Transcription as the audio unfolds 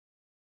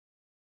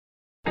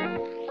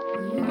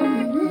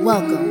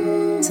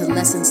Welcome to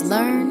Lessons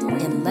Learned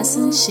and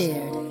Lessons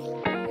Shared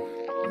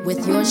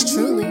with yours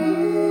truly,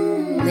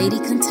 Lady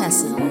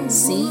Contessa,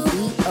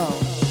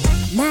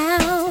 CEO.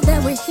 Now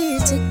that we're here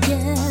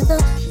together,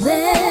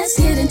 let's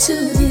get into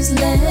these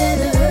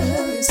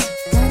letters.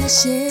 Gotta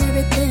share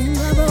everything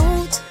I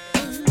wrote.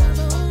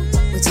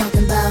 We're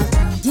talking about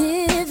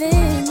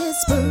giving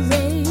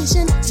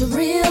inspiration to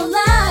real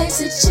life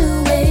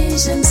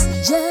situations,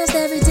 just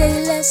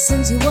everyday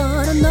lessons you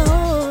wanna know.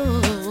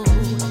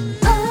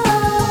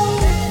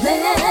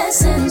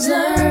 Lessons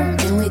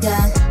learned, and we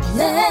got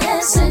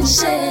lessons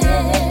shared.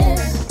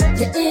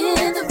 You're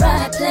in the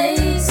right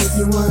place if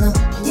you wanna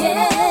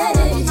get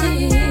it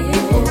here.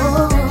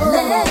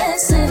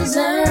 Lessons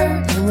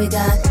learned, and we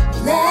got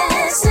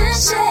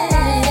lessons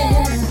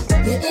shared.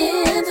 You're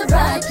in the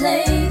right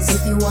place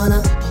if you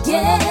wanna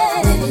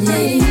get it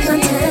here.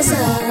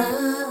 Contessa,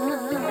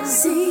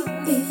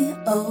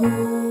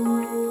 CEO.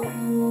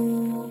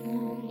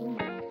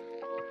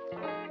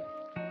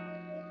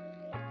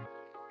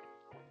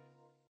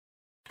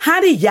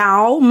 Howdy,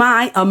 y'all,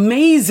 my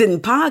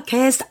amazing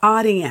podcast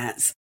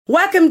audience.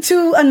 Welcome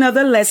to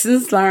another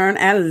Lessons Learned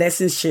and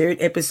Lessons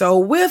Shared episode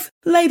with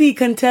Lady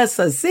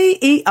Contessa,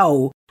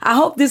 CEO. I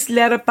hope this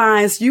letter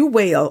finds you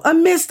well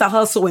amidst the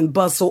hustle and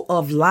bustle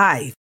of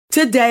life.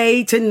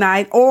 Today,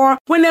 tonight, or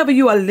whenever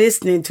you are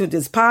listening to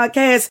this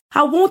podcast,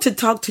 I want to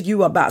talk to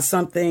you about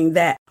something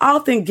that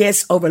often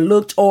gets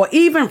overlooked or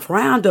even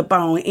frowned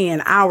upon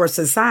in our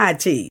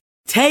society.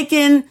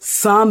 Taking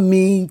some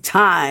me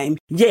time.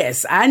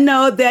 Yes, I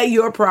know that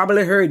you've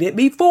probably heard it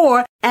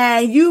before,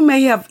 and you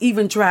may have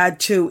even tried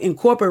to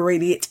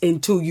incorporate it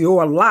into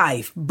your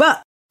life.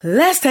 But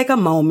let's take a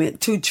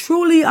moment to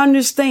truly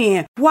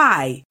understand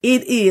why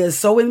it is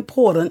so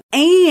important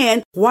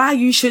and why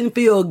you shouldn't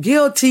feel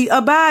guilty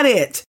about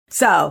it.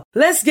 So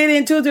let's get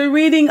into the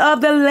reading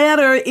of the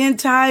letter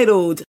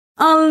entitled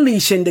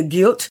Unleashing the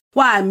Guilt,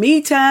 Why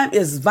Me Time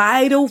is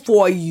Vital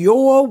for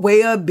Your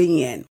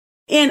Well-Being.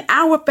 In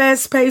our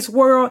fast-paced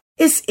world,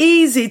 it's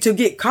easy to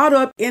get caught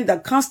up in the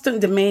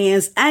constant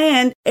demands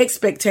and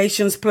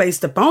expectations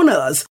placed upon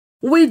us.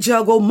 We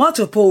juggle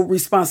multiple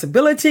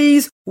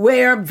responsibilities,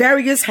 wear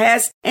various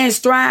hats, and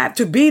strive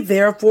to be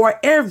there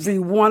for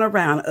everyone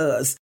around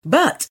us.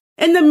 But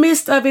in the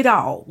midst of it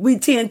all, we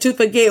tend to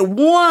forget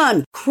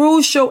one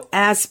crucial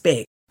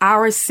aspect: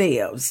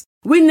 ourselves.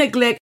 We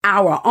neglect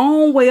our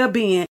own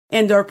well-being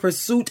in the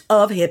pursuit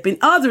of helping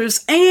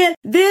others, and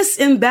this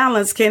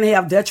imbalance can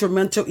have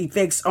detrimental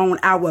effects on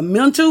our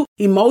mental,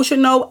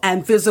 emotional,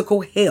 and physical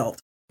health.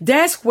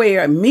 That's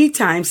where me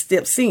time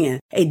steps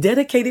in, a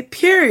dedicated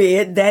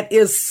period that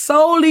is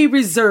solely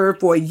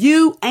reserved for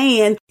you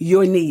and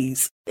your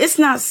needs. It's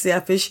not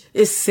selfish,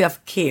 it's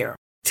self-care.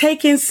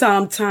 Taking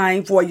some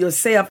time for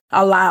yourself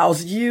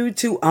allows you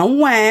to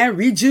unwind,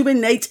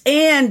 rejuvenate,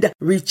 and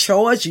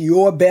recharge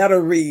your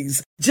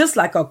batteries. Just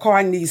like a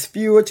car needs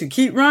fuel to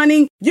keep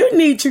running, you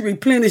need to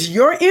replenish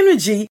your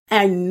energy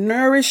and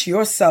nourish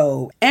your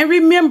soul. And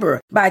remember,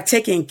 by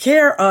taking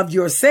care of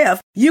yourself,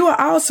 you are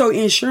also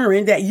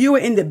ensuring that you are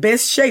in the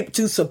best shape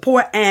to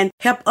support and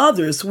help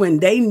others when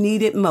they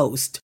need it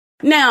most.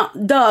 Now,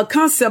 the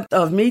concept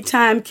of me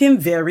time can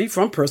vary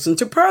from person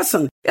to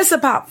person. It's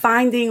about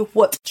finding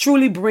what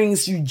truly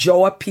brings you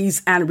joy,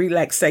 peace, and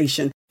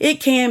relaxation. It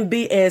can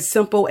be as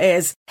simple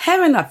as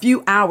having a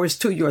few hours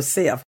to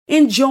yourself,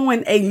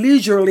 enjoying a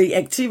leisurely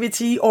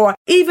activity, or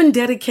even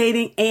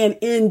dedicating an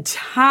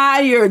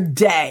entire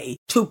day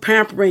to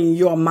pampering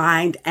your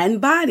mind and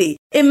body.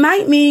 It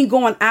might mean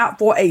going out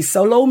for a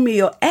solo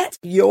meal at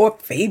your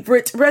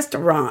favorite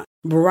restaurant,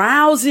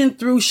 browsing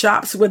through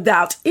shops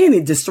without any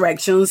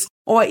distractions,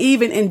 or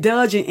even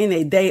indulging in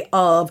a day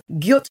of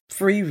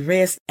guilt-free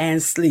rest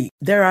and sleep.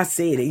 There I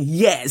said it.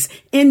 Yes,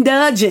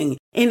 indulging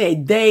in a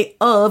day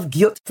of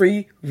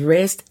guilt-free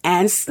rest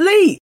and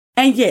sleep.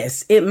 And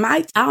yes, it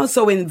might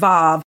also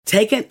involve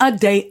taking a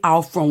day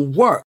off from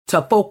work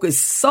to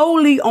focus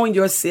solely on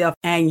yourself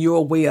and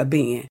your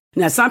well-being.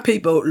 Now, some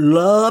people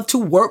love to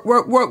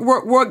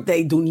work.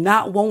 They do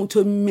not want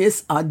to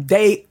miss a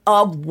day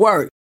of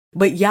work.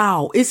 But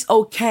y'all, it's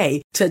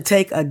okay to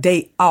take a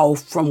day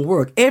off from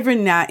work every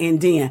now and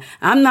then.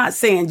 I'm not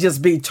saying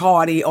just be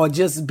tardy or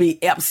just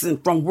be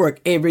absent from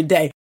work every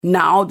day.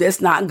 No, that's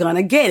not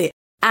gonna get it.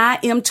 I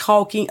am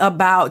talking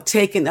about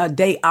taking a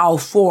day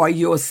off for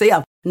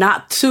yourself,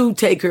 not to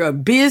take care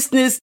of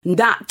business,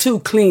 not to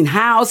clean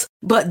house,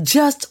 but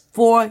just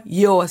for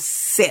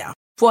yourself,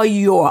 for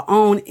your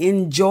own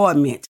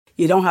enjoyment.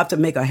 You don't have to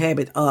make a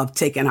habit of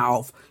taking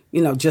off,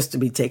 just to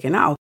be taken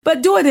off,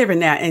 but do it every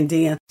now and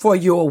then for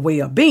your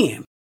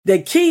well-being. The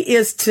key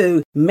is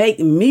to make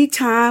me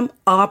time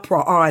a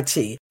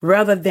priority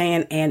rather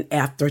than an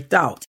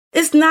afterthought.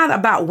 It's not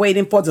about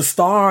waiting for the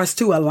stars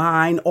to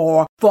align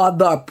or for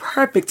the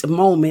perfect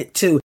moment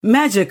to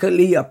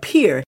magically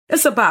appear.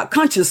 It's about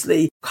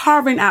consciously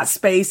carving out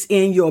space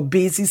in your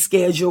busy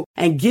schedule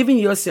and giving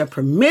yourself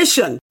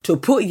permission to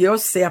put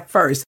yourself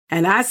first.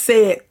 And I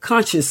said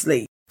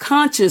consciously.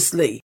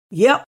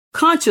 Yep,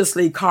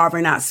 consciously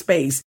carving out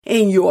space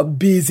in your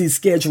busy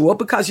schedule,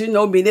 because you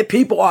know many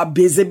people are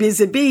busy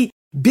as a bee.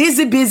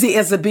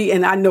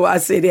 And I know I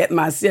say that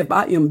myself.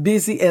 I am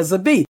busy as a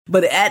bee.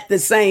 But at the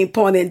same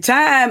point in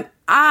time,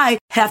 I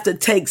have to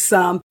take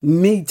some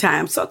me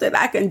time so that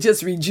I can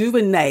just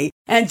rejuvenate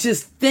and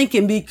just think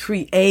and be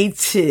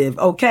creative.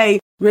 Okay.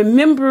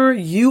 Remember,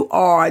 you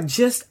are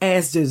just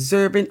as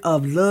deserving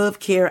of love,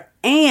 care,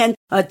 and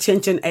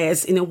attention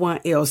as anyone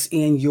else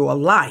in your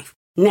life.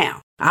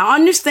 Now, I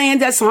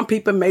understand that some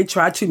people may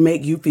try to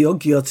make you feel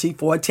guilty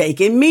for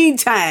taking me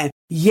time.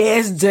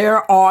 Yes,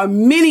 there are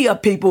many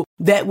of people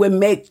that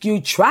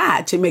will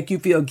try to make you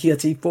feel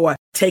guilty for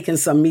taking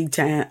some me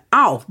time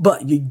off,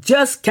 but you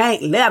just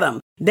can't let them.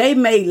 They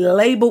may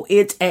label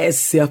it as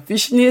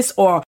selfishness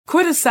or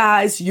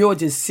criticize your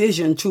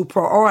decision to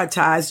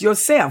prioritize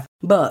yourself.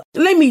 But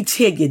let me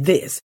tell you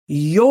this,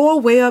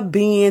 your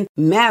well-being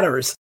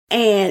matters.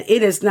 And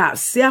it is not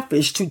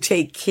selfish to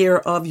take care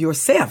of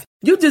yourself.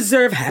 You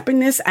deserve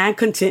happiness and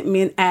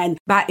contentment. And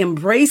by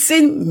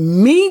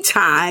embracing me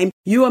time,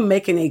 you are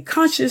making a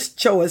conscious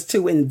choice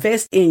to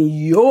invest in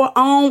your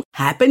own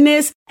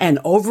happiness and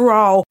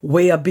overall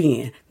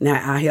well-being.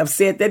 Now, I have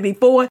said that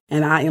before,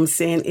 and I am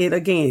saying it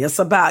again. It's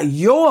about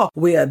your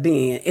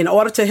well-being. In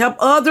order to help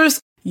others,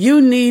 you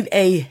need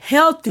a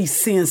healthy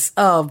sense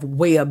of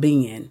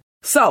well-being.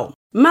 So,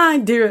 my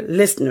dear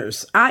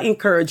listeners, I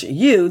encourage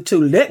you to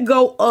let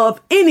go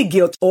of any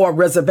guilt or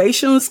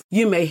reservations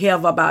you may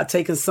have about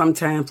taking some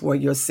time for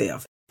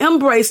yourself.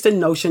 Embrace the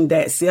notion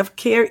that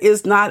self-care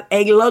is not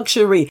a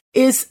luxury,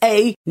 it's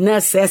a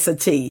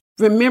necessity.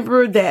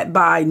 Remember that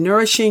by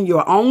nourishing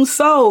your own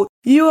soul,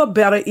 you are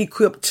better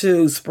equipped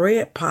to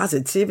spread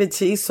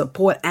positivity,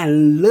 support,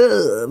 and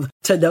love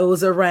to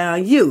those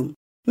around you.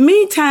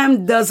 Me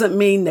time doesn't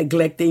mean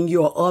neglecting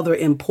your other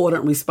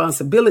important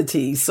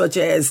responsibilities, such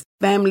as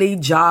family,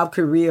 job,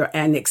 career,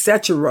 and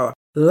etc.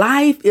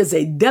 Life is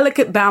a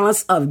delicate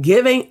balance of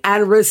giving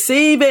and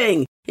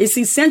receiving. It's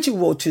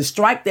essential to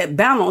strike that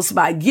balance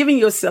by giving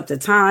yourself the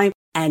time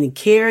and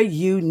care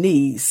you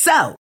need.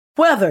 So,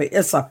 whether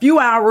it's a few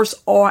hours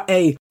or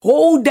a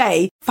whole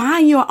day,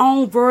 find your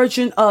own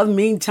version of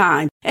me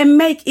time and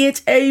make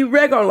it a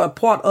regular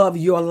part of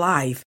your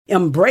life.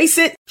 Embrace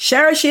it,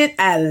 cherish it,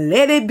 and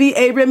let it be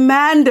a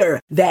reminder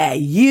that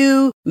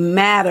you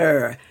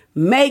matter.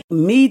 Make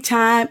me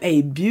time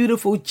a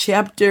beautiful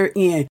chapter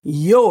in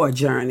your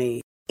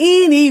journey.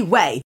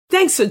 Anyway,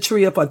 thanks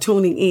Tria for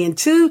tuning in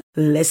to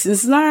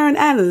Lessons Learned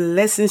and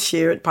Lessons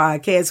Shared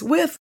podcast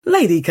with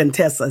Lady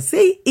Contessa,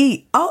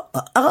 CEO.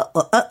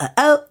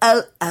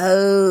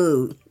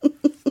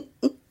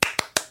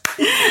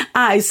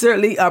 I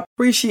certainly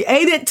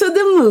appreciate it to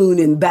the moon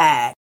and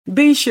back.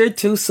 Be sure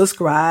to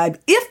subscribe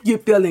if you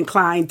feel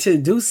inclined to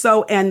do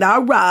so. And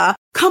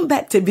come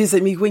back to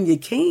visit me when you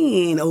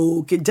can.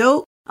 Okie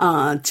doke.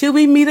 Until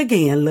we meet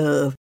again,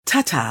 love.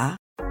 Ta-ta.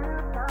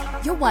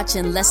 You're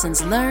watching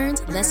Lessons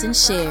Learned,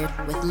 Lessons Shared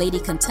with Lady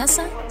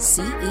Contessa,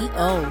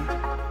 CEO.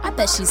 I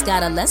bet she's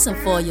got a lesson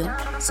for you,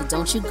 so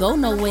don't you go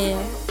nowhere.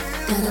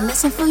 Got a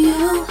lesson for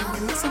you, got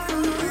a lesson for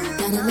you,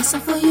 got a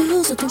lesson for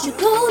you, so don't you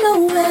go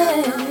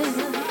nowhere.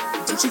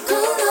 Don't you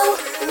go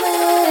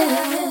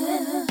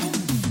nowhere.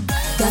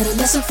 Got a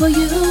lesson for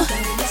you, got a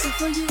lesson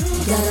for you,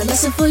 got a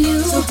lesson for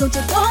you, so don't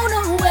you go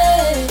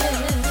nowhere.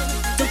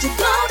 Don't you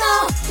go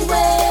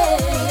nowhere.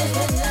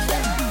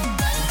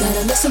 Got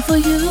a lesson for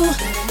you.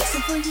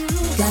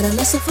 Got a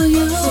lesson for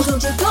you, so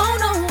don't you go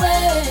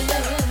nowhere.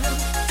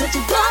 Don't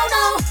you go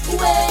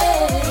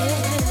nowhere.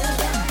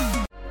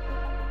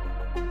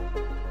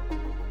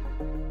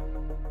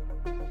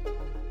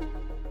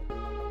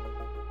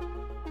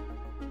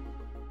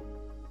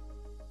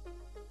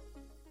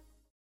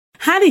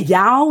 Howdy,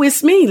 y'all.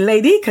 It's me,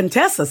 Lady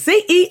Contessa,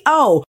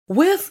 CEO,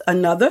 with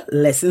another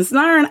Lessons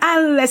Learned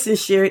and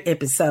Lessons Shared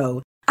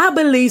episode. I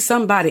believe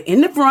somebody in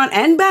the front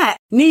and back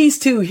needs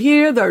to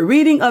hear the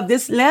reading of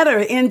this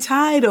letter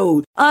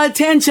entitled,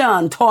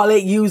 Attention,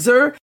 Toilet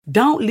User,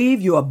 Don't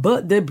Leave Your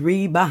Butt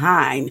Debris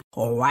Behind.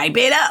 Wipe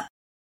it up.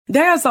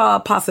 There's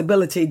a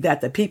possibility that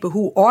the people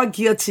who are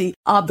guilty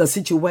of the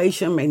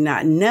situation may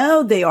not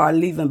know they are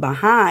leaving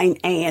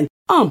behind an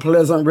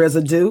unpleasant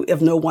residue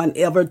if no one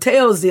ever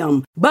tells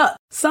them. But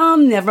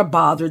some never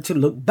bother to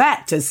look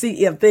back to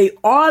see if they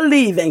are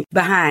leaving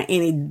behind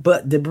any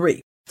butt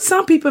debris.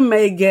 Some people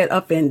may get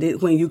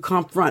offended when you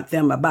confront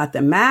them about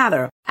the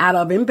matter out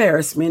of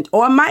embarrassment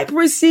or might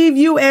perceive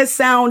you as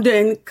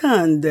sounding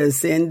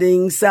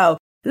condescending. So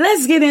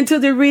let's get into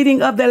the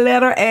reading of the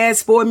letter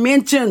as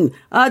aforementioned.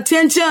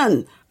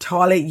 Attention,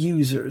 toilet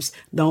users.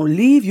 Don't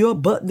leave your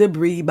butt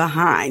debris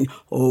behind.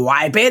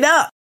 Wipe it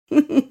up.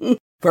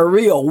 For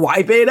real,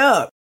 wipe it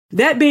up.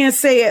 That being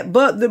said,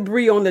 butt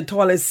debris on the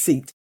toilet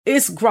seat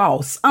is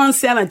gross,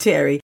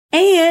 unsanitary,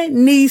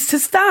 and needs to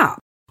stop.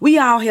 We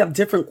all have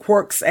different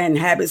quirks and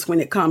habits when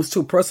it comes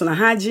to personal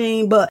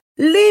hygiene, but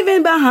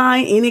leaving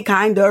behind any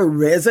kind of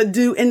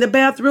residue in the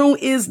bathroom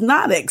is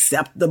not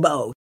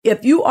acceptable.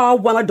 If you are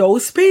one of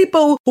those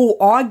people who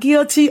are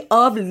guilty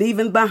of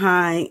leaving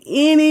behind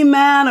any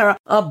manner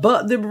of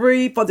butt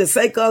debris for the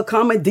sake of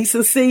common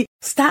decency,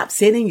 stop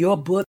sitting your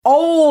butt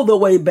all the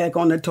way back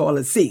on the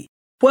toilet seat.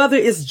 Whether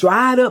it's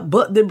dried up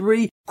butt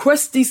debris,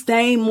 crusty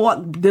stain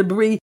mark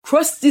debris,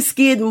 crusty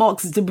skid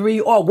marks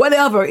debris, or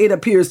whatever it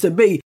appears to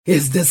be,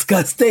 is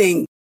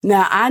disgusting.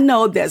 Now, I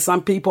know that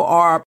some people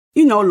are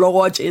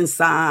large in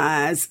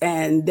size,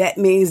 and that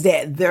means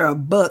that their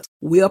butt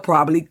will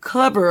probably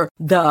cover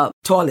the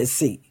toilet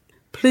seat.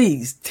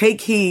 Please take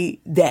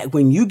heed that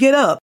when you get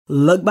up,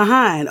 look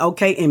behind,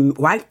 okay, and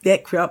wipe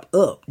that crap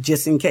up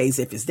just in case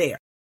if it's there.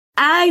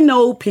 I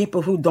know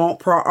people who don't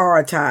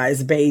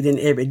prioritize bathing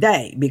every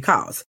day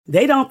because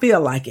they don't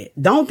feel like it,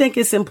 don't think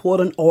it's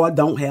important, or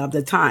don't have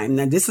the time.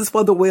 Now, this is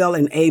for the well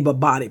and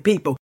able-bodied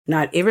people.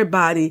 Not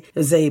everybody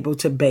is able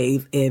to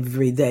bathe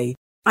every day.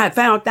 I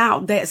found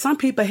out that some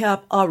people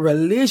have a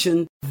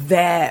religion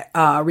that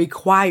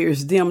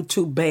requires them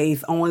to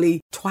bathe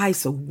only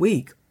twice a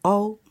week.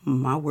 Oh,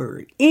 my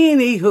word.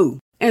 Anywho,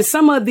 and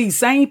some of these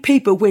same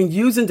people, when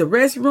using the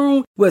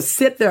restroom, will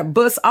sit their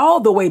butts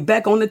all the way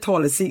back on the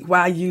toilet seat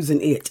while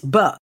using it.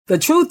 But the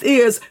truth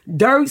is,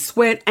 dirt,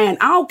 sweat, and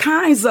all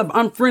kinds of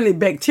unfriendly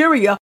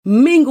bacteria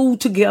mingle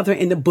together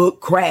in the butt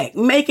crack,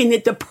 making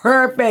it the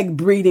perfect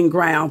breeding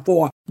ground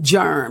for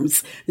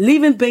germs.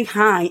 Leaving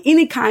behind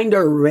any kind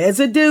of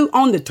residue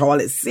on the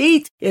toilet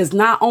seat is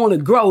not only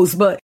gross,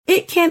 but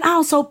it can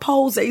also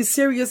pose a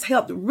serious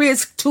health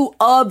risk to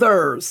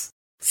others.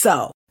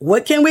 So,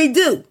 what can we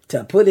do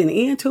to put an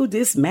end to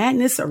this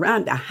madness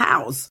around the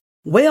house?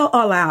 Well,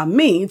 allow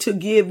me to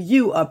give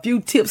you a few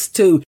tips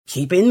to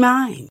keep in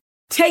mind.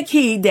 Take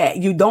heed that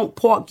you don't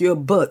park your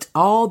butt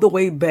all the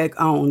way back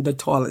on the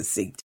toilet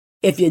seat.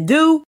 If you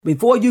do,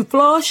 before you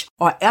flush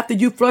or after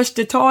you flush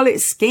the toilet,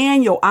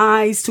 scan your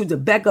eyes to the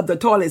back of the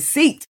toilet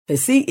seat to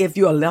see if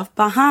you're left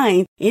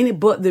behind any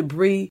butt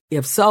debris.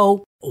 If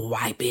so,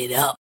 wipe it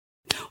up.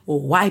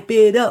 Wipe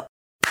it up.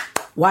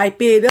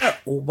 Wipe it up.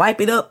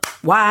 Wipe it up.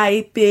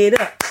 Wipe it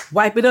up.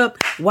 Wipe it up.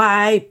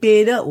 Wipe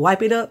it up.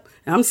 Wipe it up.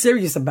 I'm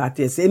serious about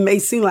this. It may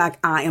seem like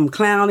I am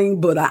clowning,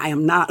 but I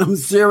am not. I'm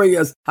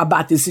serious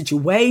about this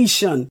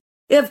situation.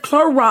 If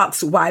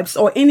Clorox wipes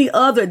or any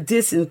other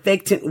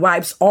disinfectant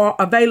wipes are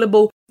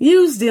available,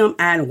 use them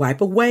and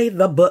wipe away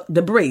the butt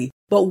debris.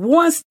 But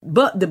once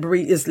butt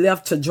debris is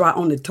left to dry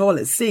on the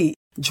toilet seat,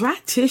 dry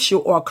tissue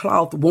or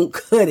cloth won't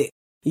cut it.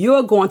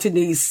 You're going to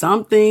need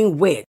something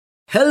wet.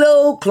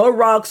 Hello,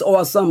 Clorox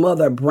or some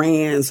other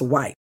brand's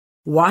wipe.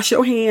 Wash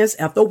your hands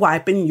after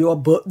wiping your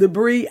butt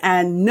debris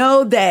and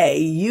know that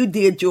you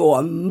did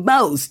your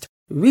most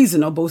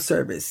reasonable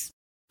service.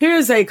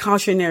 Here's a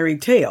cautionary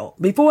tale.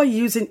 Before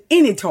using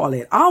any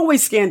toilet,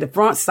 always scan the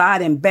front,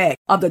 side, and back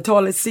of the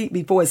toilet seat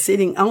before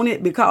sitting on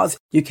it because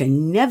you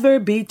can never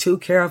be too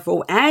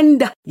careful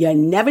and you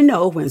never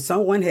know when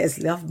someone has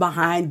left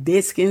behind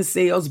dead skin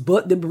cells,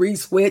 butt debris,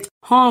 sweat,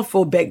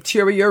 harmful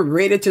bacteria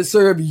ready to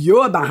serve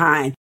your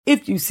behind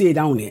if you sit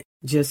on it.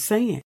 Just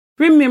saying.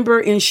 Remember,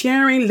 in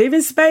sharing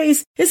living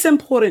space, it's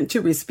important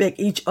to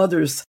respect each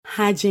other's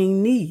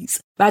hygiene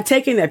needs. By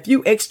taking a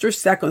few extra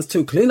seconds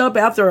to clean up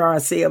after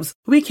ourselves,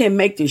 we can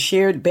make the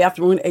shared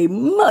bathroom a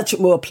much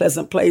more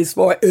pleasant place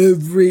for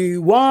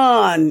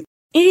everyone.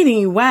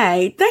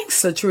 Anyway,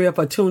 thanks, Satria,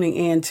 for tuning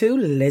in to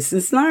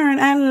Lessons Learned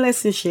and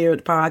Lessons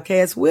Shared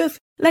podcast with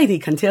Lady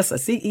Contessa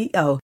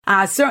CEO.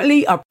 I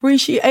certainly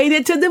appreciate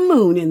it to the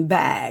moon and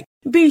back.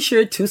 Be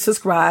sure to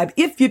subscribe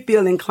if you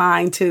feel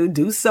inclined to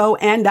do so.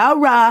 And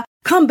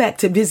come back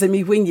to visit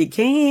me when you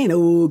can.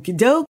 Okie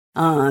doke.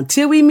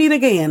 Until we meet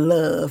again,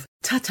 love.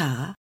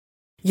 Ta-ta.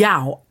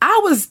 Y'all,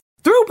 I was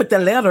through with the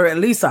letter, at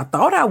least I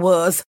thought I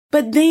was.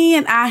 But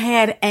then I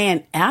had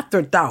an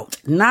afterthought.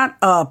 Not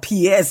a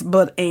PS,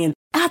 but an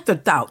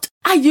afterthought.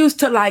 I used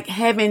to like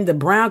having the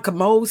brown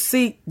commode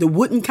seat, the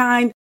wooden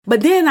kind.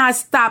 But then I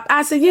stopped.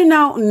 I said,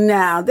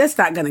 no, that's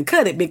not going to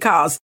cut it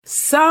because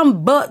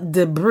some butt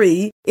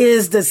debris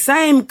is the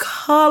same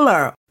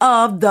color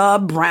of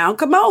the brown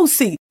commode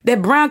seat.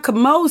 That brown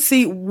commode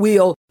seat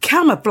will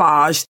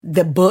camouflage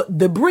the butt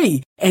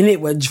debris and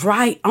it will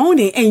dry on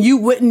it and you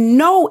wouldn't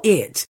know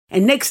it.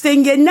 And next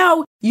thing you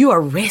know, you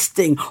are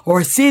resting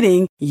or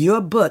sitting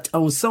your butt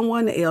on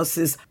someone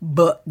else's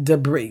butt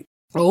debris.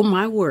 Oh,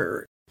 my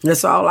word.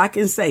 That's all I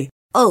can say.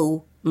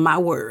 Oh, my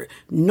word.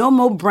 No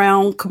more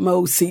brown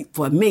commode seat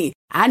for me.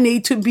 I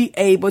need to be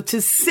able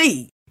to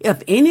see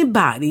if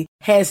anybody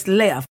has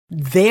left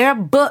their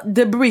butt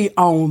debris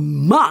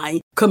on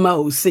my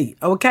commode seat,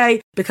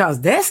 okay?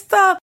 Because that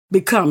stuff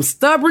becomes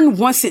stubborn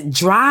once it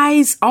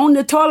dries on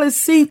the toilet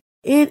seat.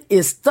 It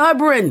is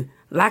stubborn.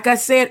 Like I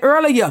said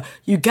earlier,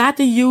 you got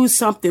to use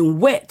something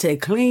wet to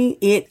clean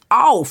it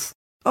off.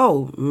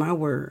 Oh, my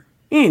word.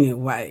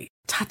 Anyway,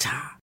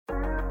 ta-ta.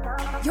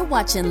 You're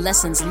watching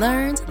Lessons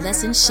Learned,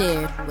 Lessons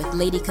Shared with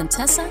Lady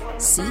Contessa,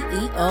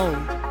 CEO.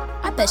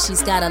 I bet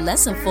she's got a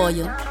lesson for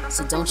you,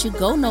 so don't you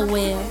go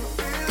nowhere.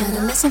 Got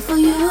a lesson for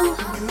you,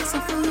 got a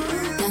lesson for you,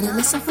 got a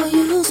lesson for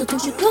you, so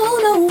don't you go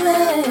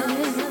nowhere.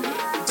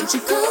 Don't you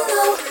go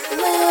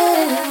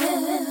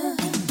nowhere.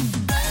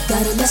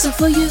 Got a lesson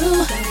for you.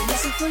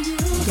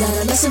 Got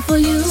a lesson for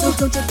you. So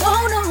don't you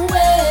go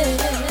nowhere.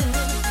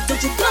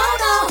 Don't you go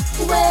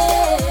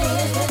nowhere.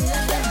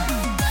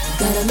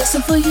 Got a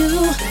lesson for you.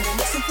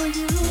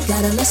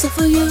 Got a lesson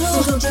for you.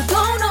 So don't you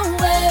go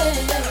nowhere.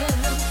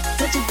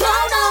 Don't you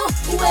go nowhere.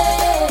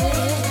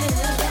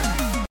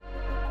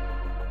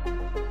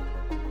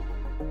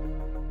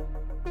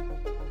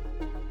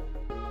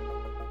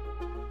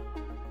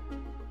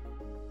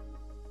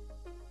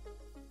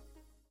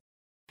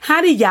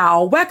 Howdy,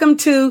 y'all. Welcome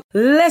to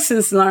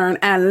Lessons Learned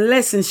and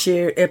Lessons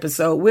Shared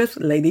episode with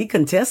Lady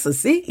Contessa,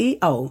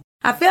 CEO.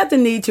 I felt the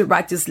need to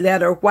write this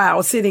letter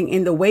while sitting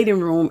in the waiting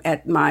room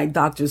at my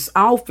doctor's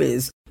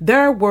office.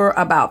 There were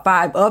about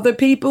 5 other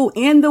people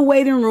in the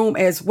waiting room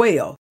as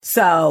well.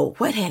 So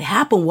what had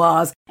happened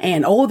was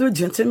an older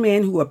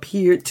gentleman who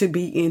appeared to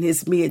be in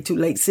his mid to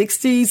late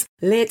 60s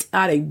let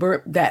out a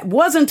burp that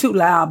wasn't too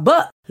loud,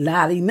 but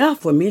loud enough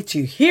for me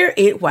to hear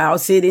it while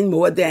sitting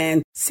more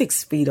than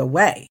 6 feet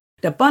away.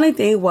 The funny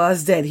thing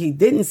was that he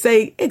didn't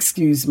say,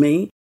 "Excuse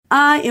me."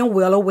 I am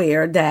well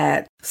aware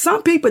that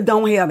some people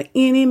don't have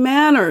any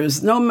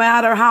manners, no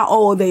matter how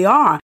old they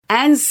are,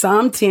 and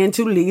some tend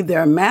to leave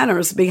their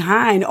manners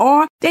behind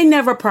or they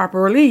never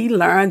properly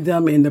learned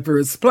them in the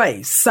first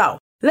place. So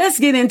let's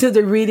get into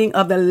the reading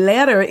of the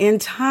letter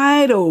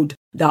entitled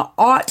The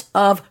Art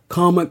of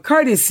Common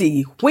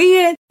Courtesy,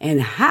 When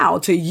and How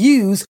to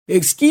Use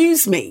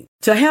Excuse Me.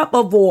 To help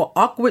avoid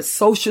awkward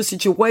social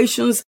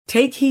situations,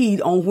 take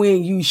heed on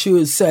when you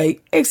should say,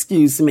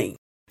 "Excuse me."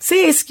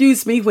 Say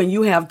excuse me when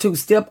you have to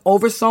step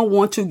over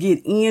someone to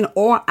get in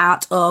or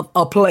out of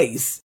a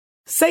place.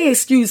 Say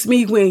excuse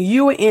me when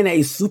you're in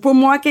a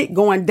supermarket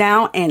going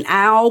down an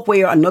aisle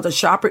where another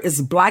shopper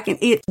is blocking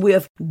it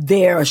with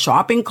their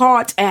shopping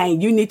cart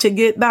and you need to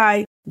get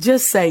by.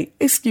 Just say,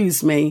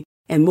 "Excuse me,"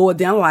 and more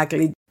than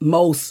likely,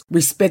 most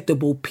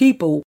respectable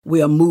people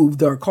will move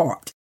their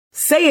cart.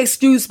 Say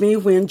excuse me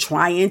when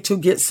trying to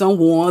get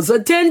someone's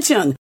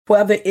attention,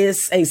 whether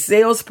it's a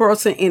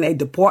salesperson in a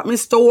department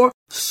store,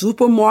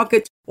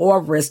 supermarket, or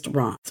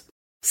restaurant.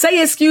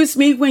 Say excuse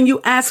me when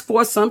you ask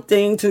for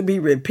something to be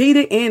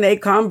repeated in a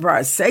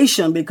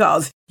conversation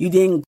because you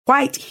didn't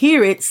quite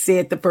hear it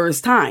said the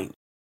first time.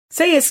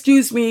 Say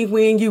excuse me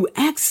when you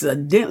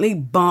accidentally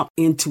bump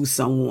into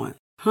someone.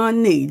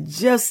 Honey,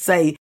 just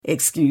say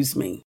excuse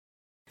me.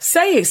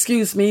 Say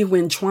excuse me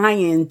when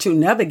trying to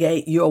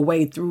navigate your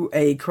way through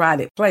a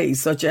crowded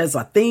place, such as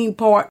a theme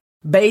park,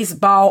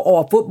 baseball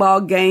or football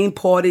game,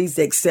 parties,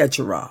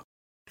 etc.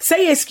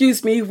 Say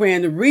excuse me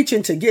when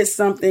reaching to get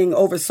something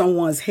over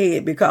someone's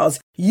head because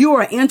you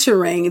are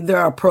entering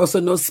their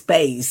personal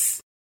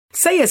space.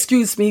 Say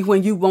excuse me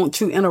when you want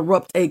to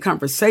interrupt a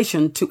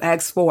conversation to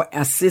ask for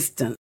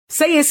assistance.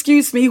 Say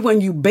excuse me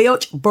when you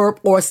belch, burp,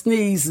 or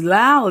sneeze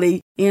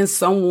loudly in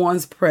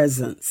someone's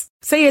presence.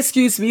 Say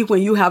excuse me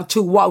when you have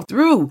to walk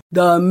through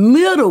the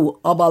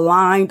middle of a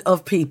line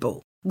of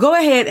people. Go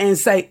ahead and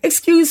say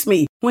excuse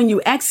me when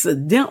you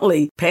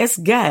accidentally pass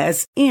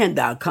gas in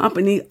the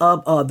company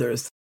of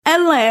others.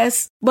 And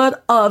last,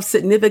 but of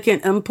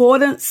significant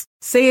importance,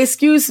 say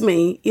excuse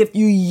me if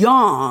you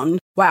yawn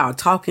while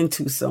talking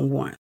to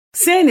someone.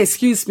 Saying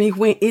excuse me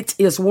when it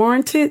is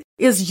warranted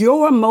is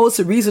your most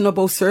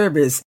reasonable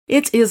service.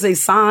 It is a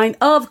sign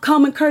of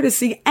common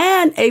courtesy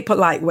and a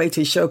polite way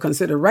to show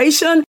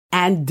consideration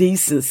and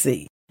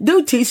decency.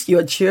 Do teach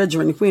your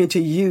children when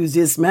to use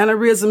this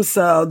mannerism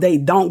so they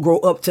don't grow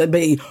up to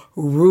be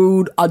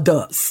rude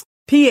adults.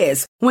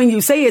 P.S. When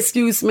you say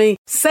excuse me,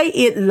 say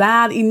it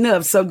loud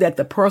enough so that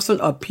the person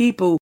or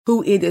people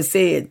who it is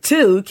said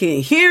to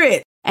can hear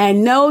it.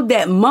 And know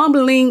that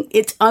mumbling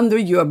it under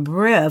your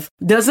breath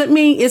doesn't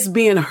mean it's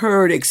being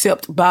heard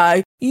except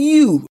by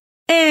you.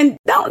 And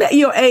don't let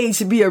your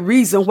age be a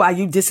reason why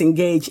you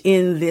disengage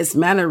in this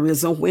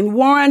mannerism when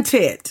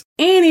warranted.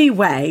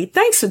 Anyway,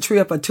 thanks to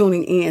Tria for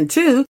tuning in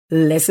to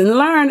Lesson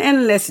Learned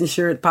and Lesson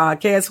Shared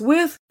podcast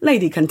with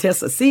Lady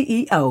Contessa,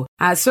 CEO.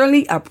 I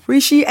certainly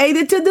appreciate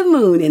it to the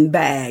moon and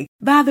back.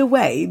 By the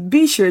way,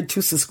 be sure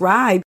to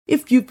subscribe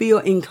if you feel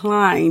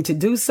inclined to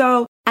do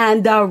so.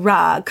 And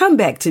come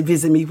back to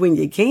visit me when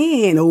you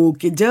can,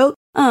 okie doke.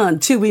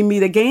 Until we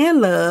meet again,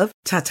 love.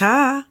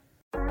 Ta-ta.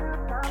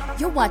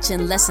 You're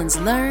watching Lessons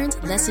Learned,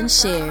 Lessons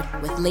Shared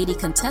with Lady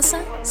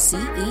Contessa,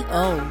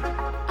 CEO.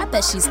 I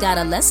bet she's got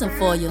a lesson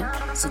for you,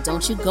 so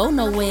don't you go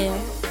nowhere.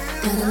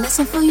 Got a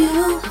lesson for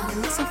you. Got a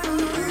lesson for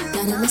you.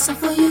 Got a lesson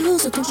for you,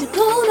 so don't you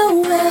go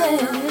nowhere.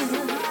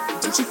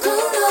 Don't you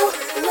go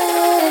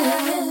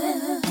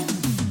nowhere.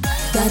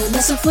 Got a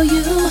lesson for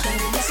you.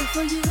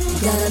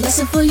 Got a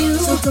lesson for you,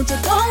 so don't you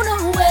go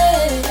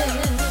nowhere.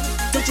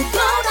 Don't you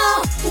go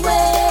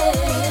nowhere.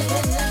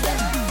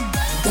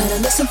 Got a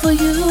lesson for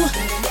you.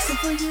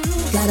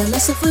 Got a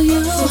lesson for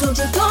you, so don't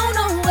you go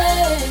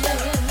nowhere.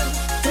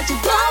 Don't you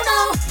go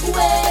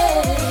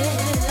nowhere.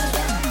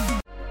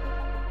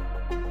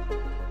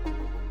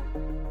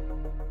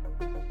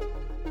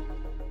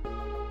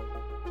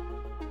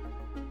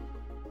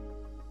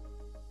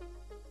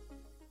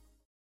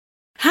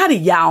 Howdy,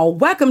 y'all.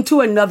 Welcome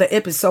to another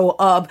episode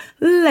of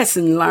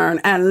Lesson Learned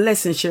and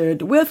Lesson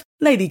Shared with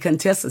Lady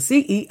Contessa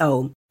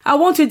CEO. I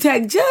want to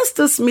take just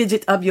a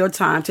smidget of your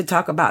time to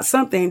talk about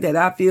something that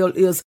I feel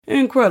is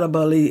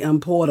incredibly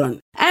important.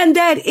 And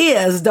that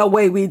is the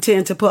way we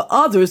tend to put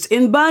others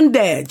in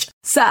bondage.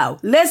 So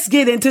let's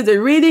get into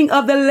the reading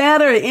of the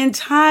letter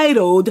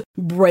entitled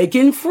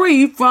Breaking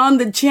Free from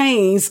the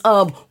Chains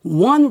of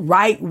One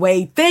Right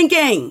Way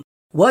Thinking.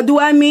 What do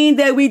I mean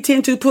that we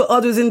tend to put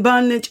others in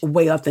bondage?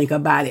 Well, think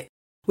about it.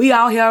 We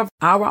all have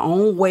our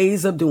own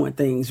ways of doing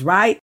things,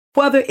 right?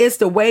 Whether it's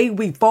the way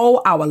we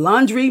fold our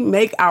laundry,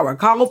 make our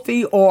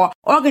coffee, or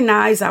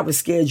organize our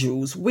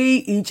schedules, we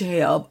each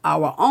have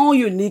our own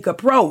unique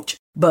approach.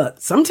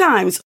 But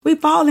sometimes we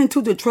fall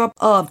into the trap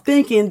of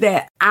thinking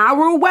that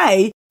our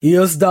way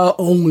is the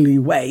only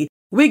way.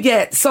 We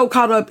get so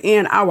caught up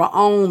in our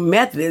own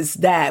methods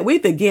that we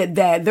forget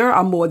that there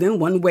are more than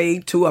one way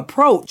to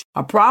approach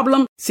a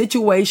problem,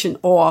 situation,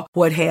 or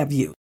what have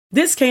you.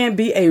 This can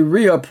be a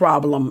real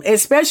problem,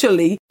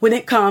 especially when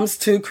it comes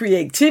to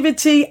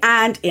creativity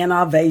and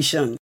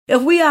innovation.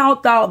 If we all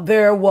thought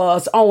there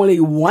was only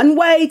one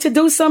way to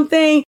do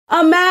something,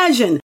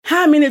 imagine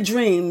how many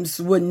dreams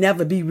would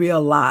never be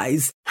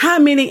realized, how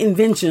many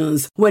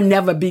inventions would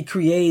never be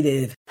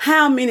created,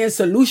 how many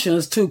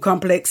solutions to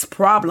complex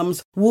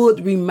problems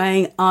would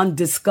remain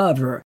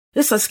undiscovered.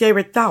 It's a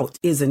scary thought,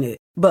 isn't it?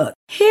 But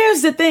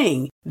here's the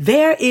thing.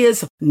 There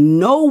is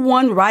no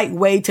one right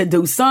way to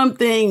do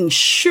something.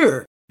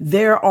 Sure,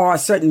 there are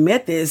certain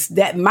methods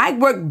that might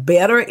work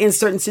better in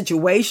certain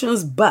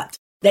situations, but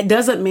that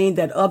doesn't mean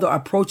that other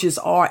approaches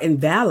are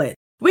invalid.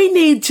 We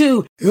need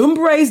to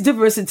embrace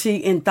diversity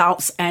in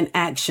thoughts and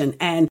action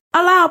and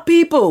allow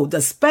people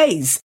the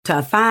space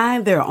to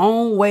find their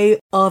own way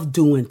of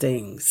doing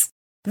things.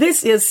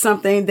 This is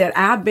something that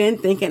I've been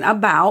thinking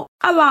about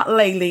a lot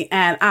lately,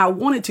 and I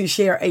wanted to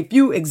share a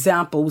few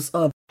examples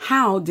of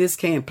how this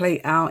can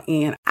play out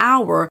in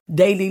our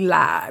daily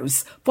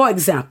lives. For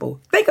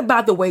example, think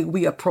about the way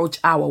we approach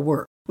our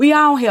work. We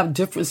all have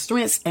different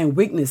strengths and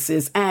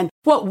weaknesses, and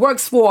what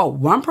works for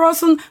one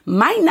person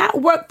might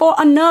not work for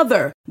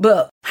another.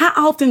 But how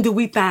often do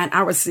we find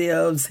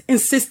ourselves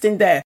insisting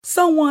that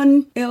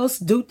someone else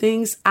do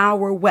things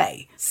our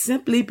way,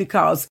 simply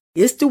because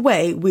it's the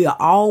way we have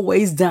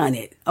always done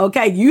it?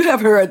 Okay, you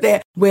have heard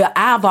that. Well,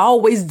 I've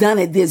always done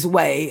it this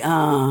way.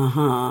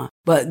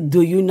 But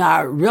do you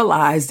not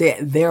realize that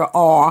there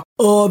are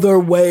other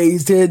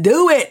ways to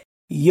do it?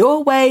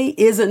 Your way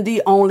isn't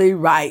the only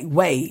right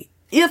way,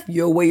 if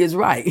your way is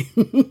right.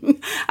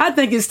 I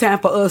think it's time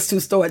for us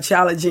to start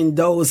challenging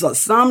those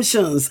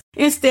assumptions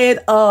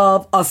instead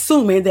of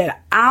assuming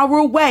that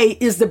our way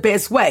is the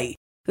best way.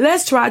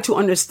 Let's try to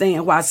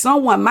understand why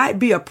someone might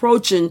be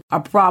approaching a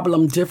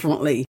problem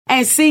differently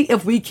and see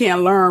if we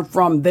can learn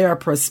from their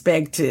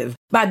perspective.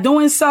 By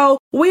doing so,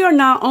 we are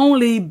not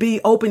only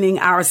be opening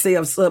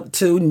ourselves up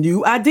to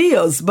new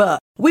ideas, but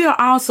we are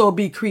also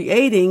be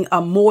creating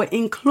a more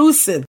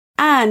inclusive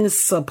and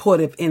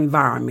supportive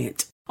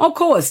environment. Of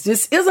course,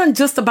 this isn't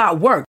just about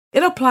work.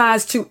 It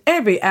applies to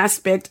every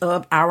aspect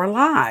of our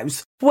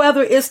lives,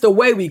 whether it's the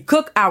way we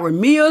cook our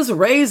meals,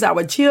 raise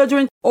our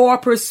children, or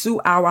pursue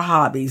our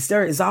hobbies.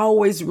 There is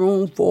always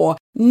room for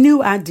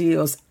new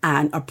ideas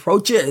and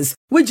approaches.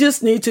 We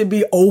just need to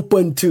be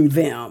open to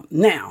them.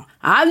 Now,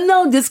 I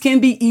know this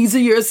can be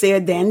easier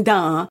said than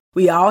done.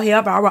 We all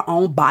have our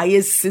own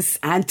biases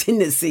and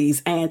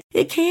tendencies, and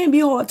it can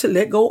be hard to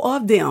let go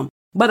of them.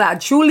 But I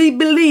truly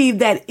believe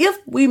that if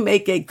we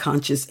make a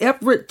conscious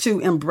effort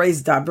to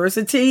embrace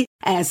diversity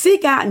and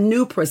seek out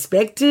new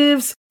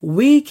perspectives,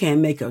 we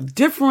can make a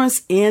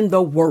difference in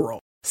the world.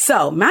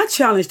 So my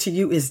challenge to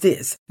you is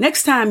this.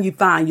 Next time you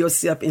find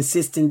yourself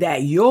insisting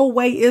that your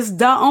way is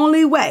the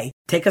only way,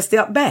 take a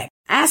step back.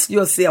 Ask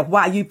yourself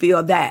why you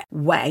feel that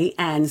way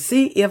and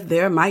see if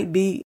there might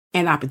be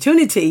an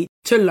opportunity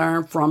to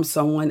learn from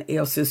someone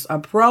else's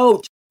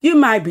approach. You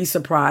might be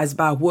surprised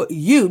by what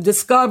you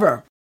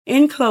discover.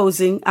 In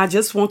closing, I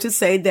just want to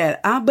say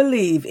that I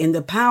believe in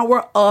the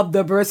power of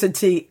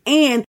diversity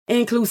and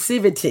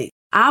inclusivity.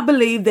 I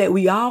believe that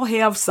we all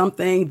have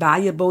something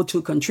valuable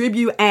to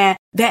contribute and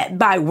that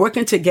by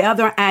working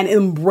together and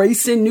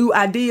embracing new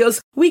ideas,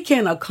 we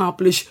can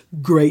accomplish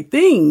great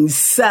things.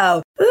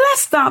 So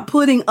let's stop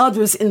putting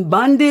others in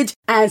bondage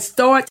and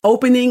start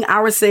opening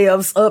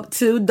ourselves up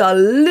to the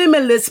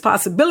limitless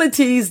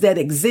possibilities that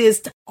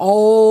exist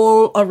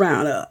all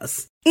around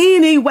us.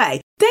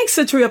 Anyway, thanks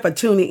a trip for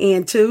tuning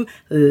in to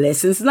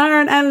Lessons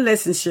Learned and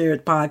Lessons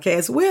Shared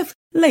podcast with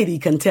Lady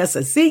Contessa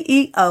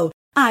CEO.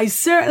 I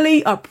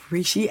certainly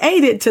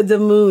appreciate it to the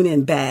moon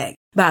and back.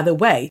 By the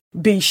way,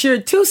 be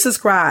sure to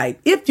subscribe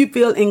if you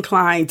feel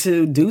inclined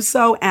to do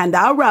so. And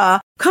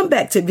come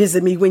back to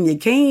visit me when you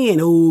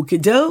can.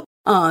 Okey-doke.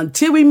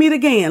 Until we meet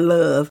again,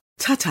 love.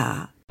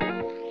 Ta-ta.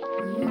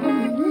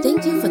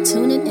 Thank you for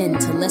tuning in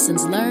to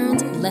Lessons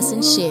Learned,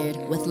 Lessons Shared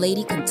with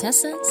Lady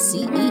Contessa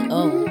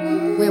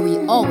CEO, where we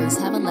always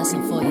have a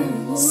lesson for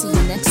you. See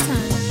you next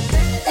time.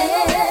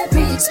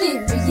 Every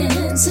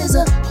experience is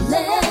a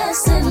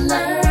lesson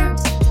learned.